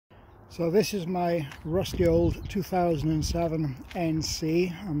So this is my rusty old 2007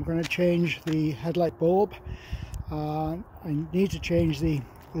 NC. I'm going to change the headlight bulb. I need to change the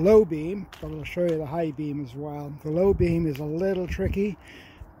low beam, but I'll show you the high beam as well. The low beam is a little tricky.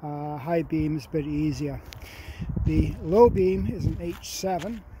 High beam is a bit easier. The low beam is an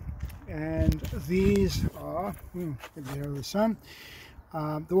H7, and these are, get the early sun.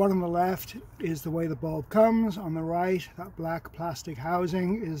 The one on the left is the way the bulb comes. On the right, that black plastic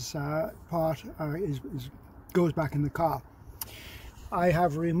housing is goes back in the car. I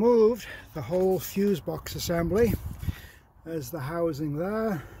have removed the whole fuse box assembly. There's the housing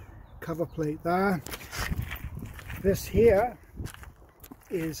there, cover plate there. This here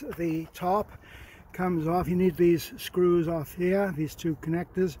is the top, comes off. You need these screws off here, these two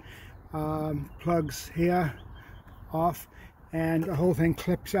connectors, plugs here off, and the whole thing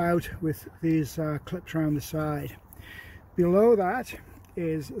clips out with these clips around the side. Below that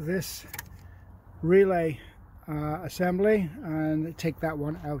is this relay assembly, and take that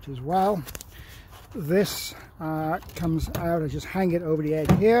one out as well. This comes out. I just hang it over the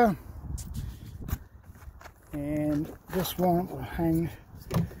edge here, and this one will hang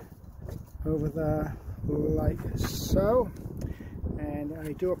over there like so. And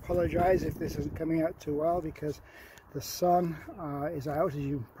I do apologize if this isn't coming out too well, because the sun is out, as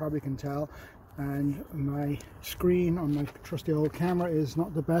you probably can tell, and my screen on my trusty old camera is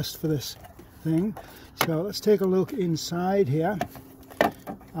not the best for this thing. So let's take a look inside here.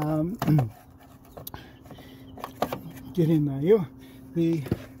 Get in there, you. The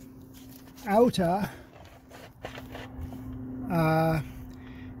outer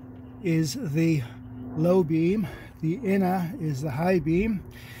is the low beam, the inner is the high beam,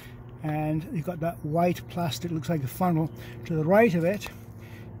 and you've got that white plastic, looks like a funnel. To the right of it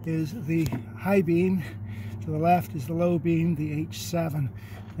is the high beam, to the left is the low beam, the H7.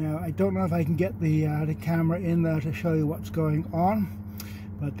 Now I don't know if I can get the camera in there to show you what's going on,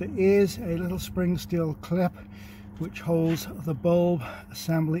 but there is a little spring steel clip which holds the bulb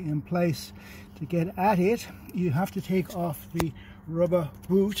assembly in place. To get at it, you have to take off the rubber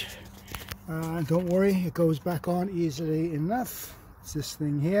boot. Don't worry, it goes back on easily enough. It's this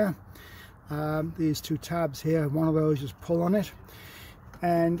thing here. These two tabs here, one of those, just pull on it.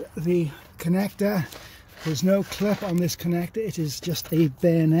 And the connector, there's no clip on this connector, it is just a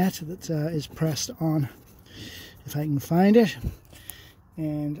bayonet that is pressed on, if I can find it.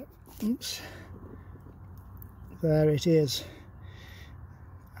 And oops, there it is.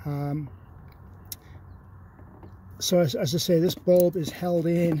 So as I say, this bulb is held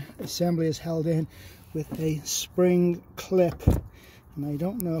in, assembly is held in with a spring clip, and I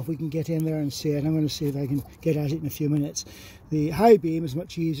don't know if we can get in there and see it. I'm going to see if I can get at it in a few minutes. The high beam is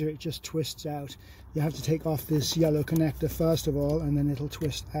much easier, it just twists out. You have to take off this yellow connector first of all, and then it'll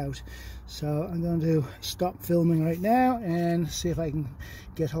twist out. So I'm going to stop filming right now and see if I can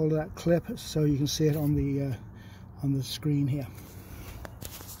get hold of that clip so you can see it on the screen here.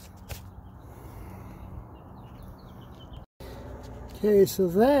 Okay, so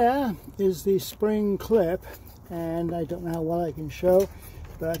there is the spring clip, and I don't know how well I can show,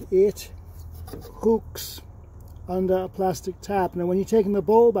 but it hooks under a plastic tab. Now when you're taking the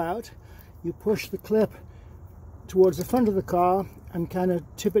bulb out, you push the clip towards the front of the car and kind of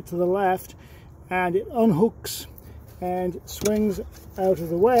tip it to the left, and it unhooks and swings out of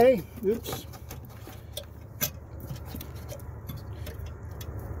the way. Oops.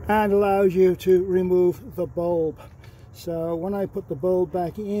 And allows you to remove the bulb. So when I put the bulb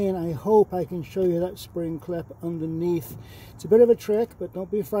back in, I hope I can show you that spring clip underneath. It's a bit of a trick, but don't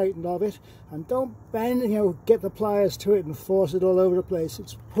be frightened of it. And don't bend, get the pliers to it and force it all over the place.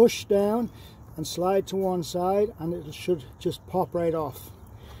 It's push down and slide to one side, and it should just pop right off.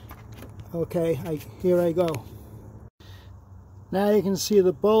 Okay, here I go. Now you can see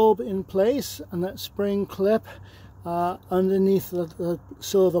the bulb in place and that spring clip underneath the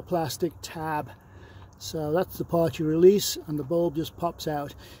silver plastic tab. So that's the part you release, and the bulb just pops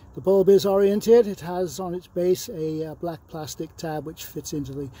out. The bulb is oriented. It has on its base a black plastic tab which fits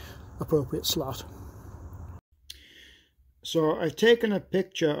into the appropriate slot. So I've taken a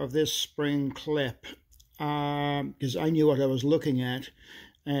picture of this spring clip because I knew what I was looking at,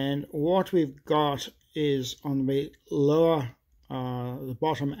 and what we've got is on the lower, the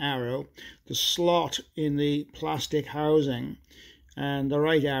bottom arrow, the slot in the plastic housing. And the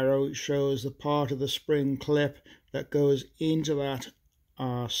right arrow shows the part of the spring clip that goes into that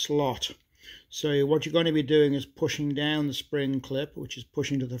slot. So what you're going to be doing is pushing down the spring clip, which is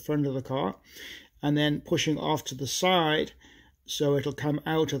pushing to the front of the car, and then pushing off to the side so it'll come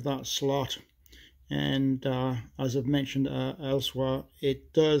out of that slot. and as I've mentioned elsewhere,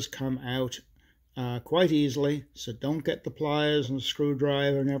 it does come out quite easily, so don't get the pliers and the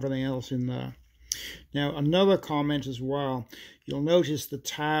screwdriver and everything else in there. Now, another comment as well, you'll notice the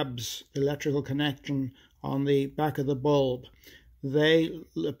tabs, the electrical connection on the back of the bulb, they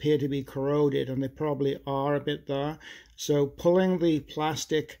appear to be corroded, and they probably are a bit there. So pulling the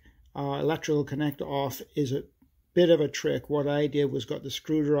plastic electrical connector off is a bit of a trick. What I did was got the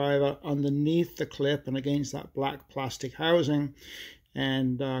screwdriver underneath the clip and against that black plastic housing,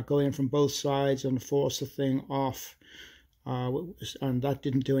 and go in from both sides and force the thing off, and that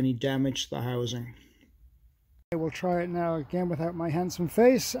didn't do any damage to the housing. We'll try it now again without my handsome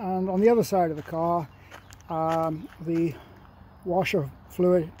face. And on the other side of the car, the washer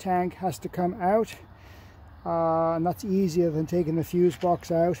fluid tank has to come out, and that's easier than taking the fuse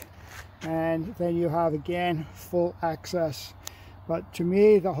box out, and then you have again full access. But to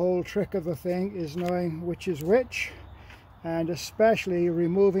me, the whole trick of the thing is knowing which is which, and especially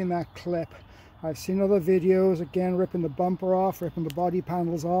removing that clip. I've seen other videos, again, ripping the bumper off, ripping the body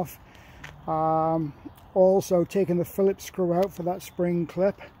panels off, also taking the Phillips screw out for that spring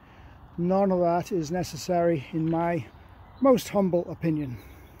clip. None of that is necessary in my most humble opinion.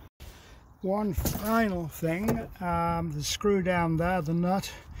 One final thing, the screw down there, the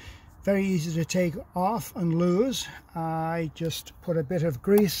nut, very easy to take off and lose. I just put a bit of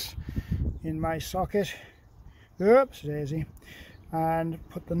grease in my socket, oops daisy, and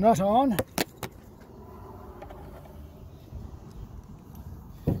put the nut on.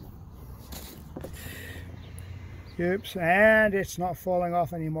 Oops, and it's not falling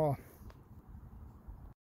off anymore.